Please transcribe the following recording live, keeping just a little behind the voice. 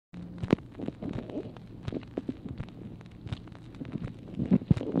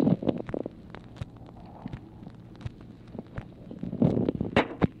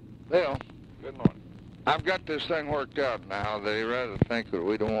Bill, Good morning. I've got this thing worked out now. They rather think that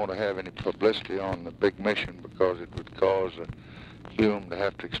we don't want to have any publicity on the big mission because it would cause Hume to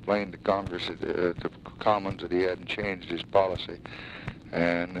have to explain to Congress, to Commons, that he hadn't changed his policy.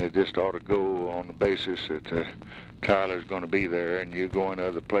 And it just ought to go on the basis that Tyler's going to be there and you go in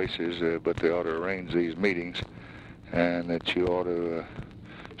other places, but they ought to arrange these meetings, and that you ought to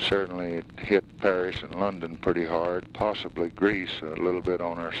certainly hit Paris and London pretty hard, possibly Greece a little bit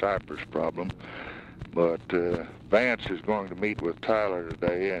on our Cyprus problem. But Vance is going to meet with Tyler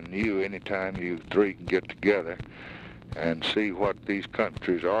today, and anytime you three can get together and see what these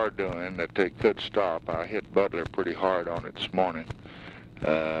countries are doing that they could stop. I hit Butler pretty hard on it this morning.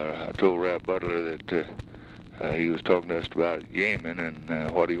 I told Rab Butler that he was talking to us about Yemen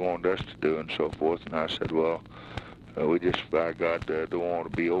and what he wanted us to do and so forth, and I said, well, we just, by God, don't want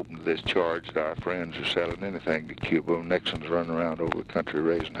to be open to this charge that our friends are selling anything to Cuba. Nixon's running around over the country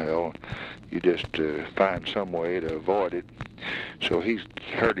raising hell. You just find some way to avoid it. So he's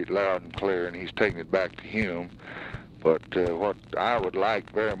heard it loud and clear, and he's taking it back to Hume. But what I would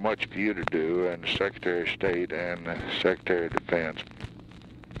like very much for you to do, and the Secretary of State and the Secretary of Defense,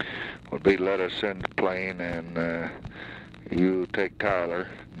 would be let us send a plane and you take Tyler,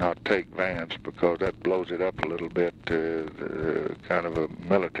 not take Vance, because that blows it up a little bit, kind of a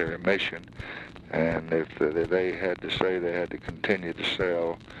military mission. And if they had to say they had to continue to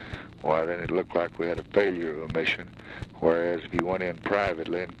sell, why, then it looked like we had a failure of a mission. Whereas if you went in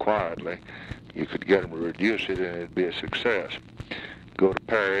privately and quietly, you could get them to reduce it and it'd be a success. Go to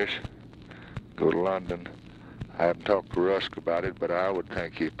Paris, go to London. I haven't talked to Rusk about it, but I would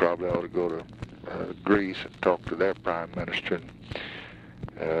think he probably ought to go to Greece and talk to their prime minister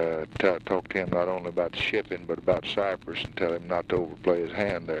and talk to him not only about shipping but about Cyprus and tell him not to overplay his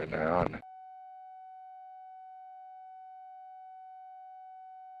hand there now. And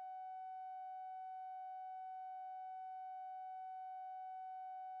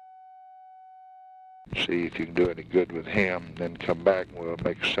see if you can do any good with him, then come back and we'll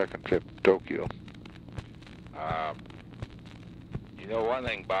make a second trip to Tokyo. You know, one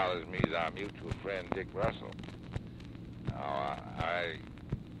thing bothers me is our mutual friend Dick Russell. Now,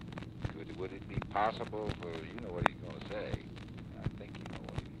 would it be possible for, you know what he's going to say? I think you know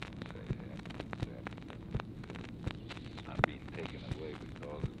what he's going to say. I'm being taken away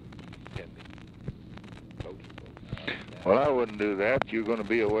because of the pending Cloture vote. Well, I wouldn't do that. You're going to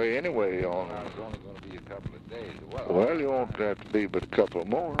be away anyway on... Well, it's only going to be a couple of days. Well, you won't have to be but a couple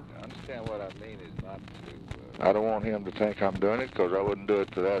more. I understand what I mean is not to... I don't want him to think I'm doing it because I wouldn't do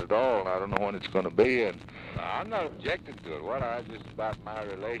it for that at all, and I don't know when it's going to be. And no, I'm not objecting to it. What I just about my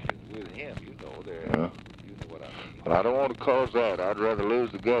relations with him, you know, you know what I mean. Well, I don't want to cause that. I'd rather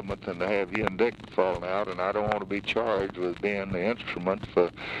lose the government than to have you and Dick falling out, and I don't want to be charged with being the instrument for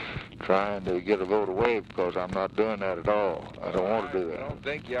trying to get a vote away because I'm not doing that at all. I don't want to do that. I don't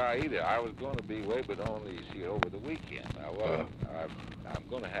think you are either. I was going to be away, but only, see, over the weekend. I'm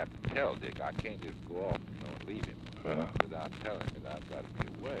going to have to tell Dick. I can't just go off and leave him without telling him that I've got to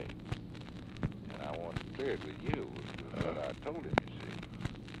be away. And I want to clear it with you. But I told him, you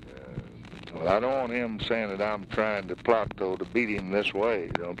see. Well, I don't want him saying that I'm trying to plot, though, to beat him this way.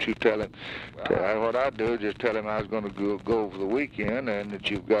 Don't you tell him. What I'd do is just tell him I was going to go over the weekend and that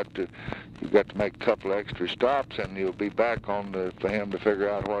you've got to make a couple extra stops and you'll be back for him to figure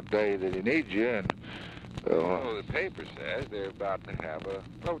out what day that he needs you. And the paper says they're about to have a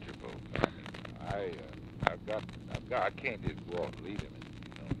Cloture vote. I can't just go off and leave him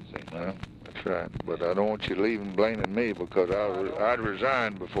and say nothing. Well, that's right. But I don't want you leaving blaming me because I'd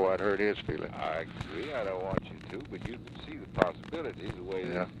resign before I'd hurt his feelings. I agree. I don't want you to, but you can see the possibilities the way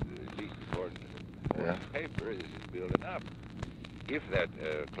that, at least according to the paper, this is building up. If that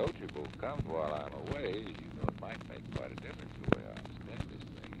Cloture vote comes while I'm away, it might make quite a difference the way I understand this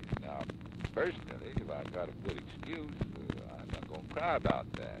thing. Now, personally, if I've got a good excuse, I'm not going to cry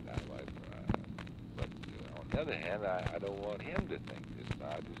about that. But on the other hand, I don't want him to think this.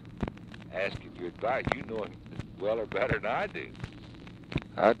 I just asking your advice. You know him well or better than I do.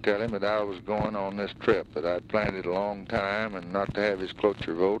 I'd tell him that I was going on this trip, that I'd planned it a long time, and not to have his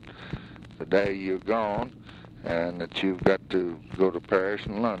Cloture vote the day you're gone, and that you've got to go to Paris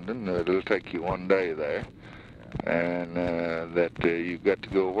and London. It'll take you one day there. And that you've got to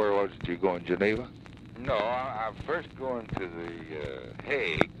go, where was it? You're going, Geneva? No, I'm first going to the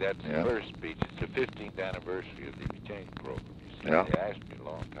Hague. That's the first speech. It's the 15th anniversary of the exchange program. You see, they asked me a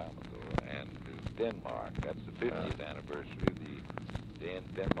long time ago. And to Denmark. That's the 50th anniversary of the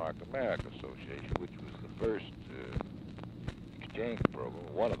Denmark-America Association, which was the first exchange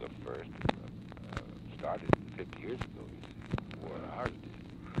program, one of the first, started 50 years ago, you see, before ours did.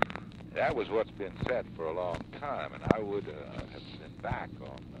 that was what's been said for a long time, and I would have been back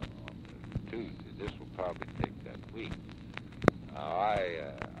on Tuesday. This will probably take that week. Now,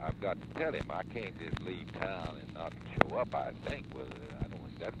 I've got to tell him I can't just leave town and not show up, I think. Well, I don't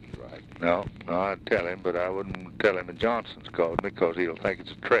think that'd be right. No, I'd tell him, but I wouldn't tell him that Johnson's called me because he'll think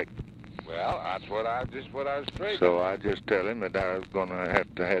it's a trick. Well, that's what I was afraid of. So I just tell him that I was going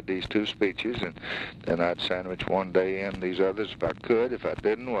to have these 2 speeches, and then I'd sandwich one day in these others if I could. If I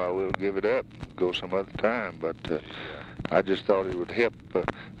didn't, well, we'll give it up, go some other time. But I just thought it would help.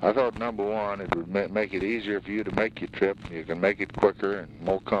 I thought, number one, it would make it easier for you to make your trip. You can make it quicker and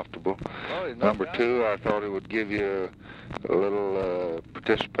more comfortable. Well, Number two, I thought it would give you a little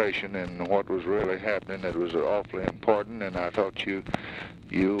participation in what was really happening. It was awfully important, and I thought you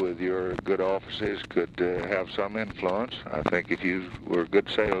with your good offices could have some influence. I think if you were a good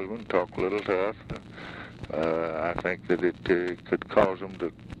salesman, talk a little tough, I think that it could cause them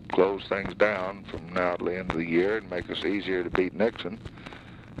to close things down from now to the end of the year and make us easier to beat Nixon.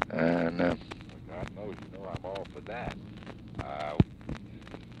 And God knows, I'm all for that. I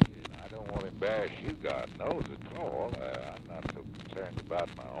don't want to embarrass you, God knows, at all. I'm not so concerned about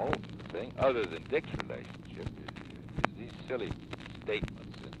my own thing, other than Dick's relationship. Is these silly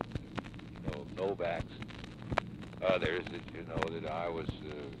statements and, Novak's, others that I was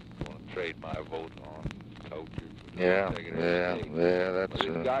going to trade my vote on Cloture. Yeah, that's...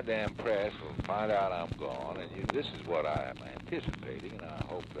 The goddamn press will find out I'm gone, and this is what I am anticipating, and I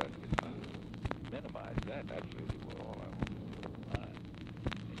hope that can minimize that. That's really all I want to mind.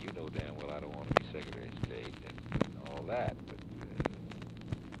 And you know damn well I don't want to be Secretary of State and all that, but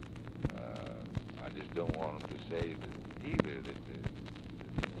I just don't want them to say that either that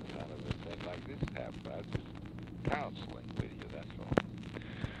kind of a thing like this happened. I was just counseling with you, that's all.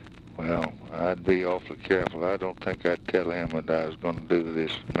 Well, I'd be awfully careful. I don't think I'd tell him that I was going to do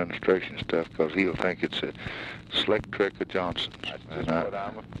this administration stuff because he'll think it's a slick trick of Johnson's. That's just what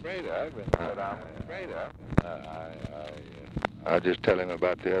I'm afraid of, and what I'm afraid of. I just tell him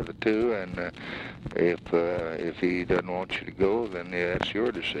about the other 2, and if he doesn't want you to go, then that's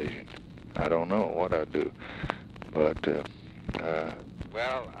your decision. I don't know what I'd do, but...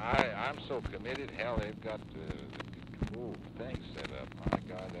 well, I'm so committed. Hell, they've got the whole thing set up. My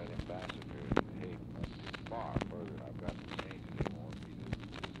God, that ambassador behaved much too far further. I've got to change it. They want me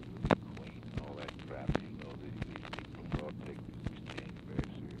to queen and all that crap. These people all take this exchange very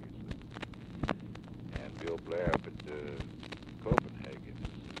seriously. And Bill Blair up at Copenhagen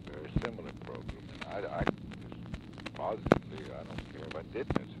is a very similar program. And I just positively, I don't care if I did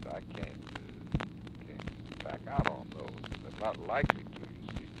miss it. I can't back out on those. They're not likely to, you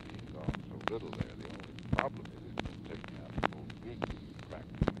see, being gone so little there. The only problem is it's going to take me out the whole week,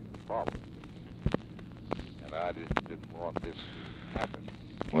 practically, the problem. And I just didn't want this to happen.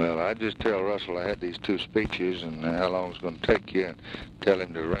 Well, I just tell Russell I had these 2 speeches and how long it's going to take you, and tell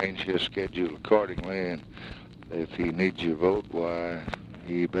him to arrange his schedule accordingly, and if he needs your vote, why,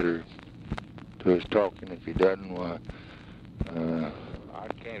 he better do his talking. If he doesn't, why, I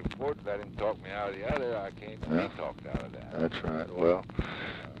can't afford to let him talk me out of the other. I can't be talked out of that. That's right. Well,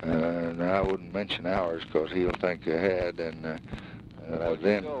 and I wouldn't mention ours because he'll think ahead, and well,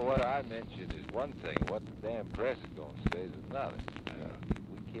 then... what I mentioned is one thing. What the damn press is going to say is another.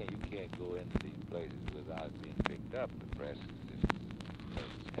 You can't go into these places without being picked up. The press is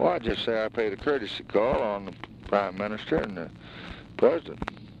just... Well, I just say I paid a courtesy call on the Prime Minister and the President.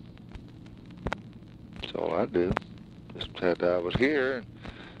 That's all I do. Just said I was here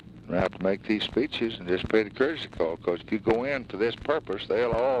and I have to make these speeches and just pay the courtesy call, because if you go in for this purpose,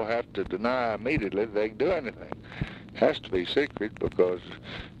 they'll all have to deny immediately that they can do anything. It has to be secret because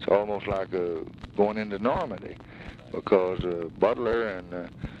it's almost like going into Normandy, because Butler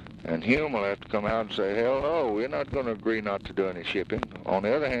and Hume will have to come out and say, hell no, we're not going to agree not to do any shipping. On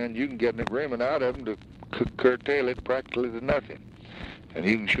the other hand, you can get an agreement out of them to curtail it practically to nothing. And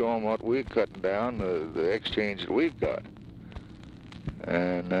you can show them what we're cutting down, the exchange that we've got.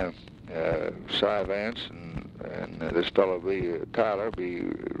 And Cy Vance and this fellow Tyler be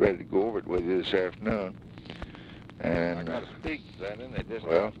ready to go over it with you this afternoon. And I got to speak, Lyndon. They just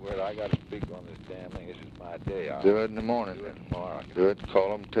I got to speak on this damn thing. This is my day. Do it in the morning. Do it tomorrow. Do it. Call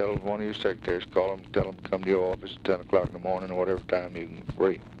them. Tell one of your secretaries. Call them. Tell them to come to your office at 10 o'clock in the morning or whatever time you can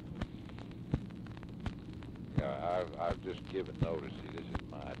free. Yeah, I've just given notice. See, this is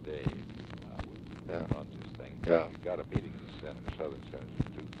my day. I would run this thing. Yeah. We've got a meeting in the Senate, Southern Senate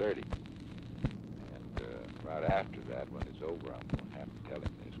at 2:30. And right after that, when it's over, I'm going to have to tell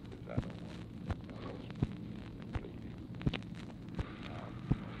him this because I don't want to completely.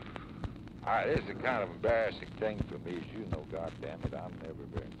 This is a kind of embarrassing thing for me, as you know, goddammit. I'm never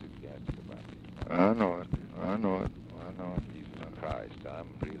very enthusiastic enthusiastic about these. I know it. I know it. I know it. Jesus Christ, I'm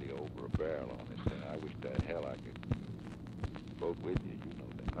really over a barrel on this thing. I wish to hell I could vote with you. You know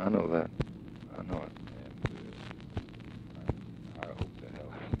that. I know that. I know it. And I hope to hell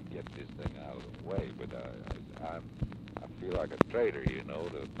I can get this thing out of the way. But I feel like a traitor, you know,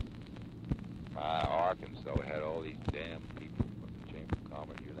 to my Arkansas. We had all these damn people from the Chamber of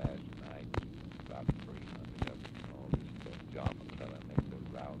Commerce here last night, about 300 of them, and all this stuff. John McClellan makes a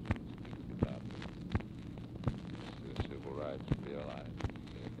rousing speech about the civil rights bill. I don't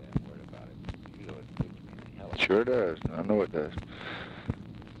say a damn word about it. You know, it puts me in the hell. Sure does. I know it does.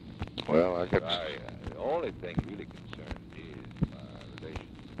 Well, I got. The only thing really concerns me is my relation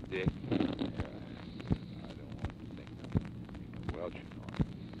to Dick. I don't want to think of welching on him.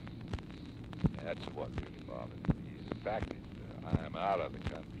 That's what really bothers me. The fact is I am out of the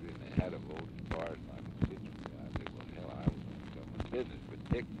country and they had a vote as far as my constituency. I said, well, hell, I was on government business, but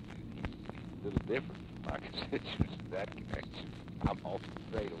Dick, he's a little different from my constituency in that connection. I'm awful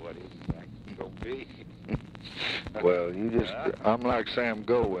afraid of what his action's going to be. Well, you just, I'm like Sam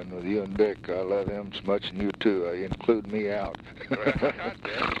Goldwyn with you and Dick. I love him so much, and you too. You include me out.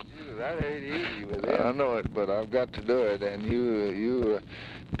 That ain't easy with him. I know it, but I've got to do it, and you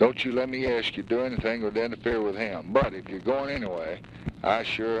don't you let me ask you do anything or to interfere with him. But if you're going anyway, I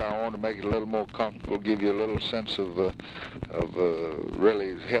want to make it a little more comfortable, give you a little sense of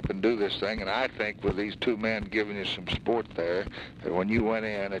really helping do this thing. And I think with these two men giving you some support there, that when you went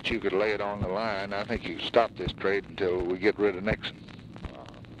in, that you could lay it on the line. I think you could stop this trade until we get rid of Nixon.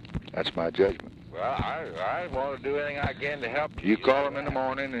 That's my judgment. Well, I want to do anything I can to help you. You call him in the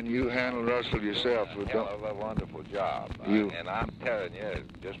morning and you handle Russell yourself. A hell of a wonderful job. And I'm telling you,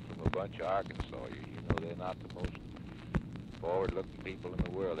 just from a bunch of Arkansas, you know they're not the most forward-looking people in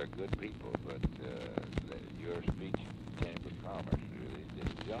the world. They're good people, but your speech in the Chamber of Commerce really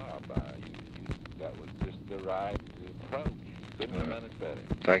did the job. That was just the right approach. Couldn't have done it better.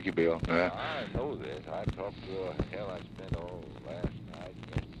 Thank you, Bill. I know this. I talked to hell. I spent all last night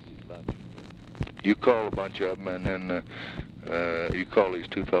and lunch. You call a bunch of them, and then you call these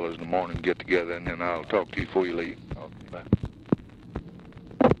two fellows in the morning, get together, and then I'll talk to you before you leave. Okay. Bye.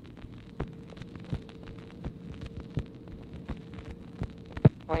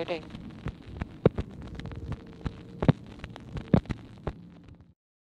 Waiting.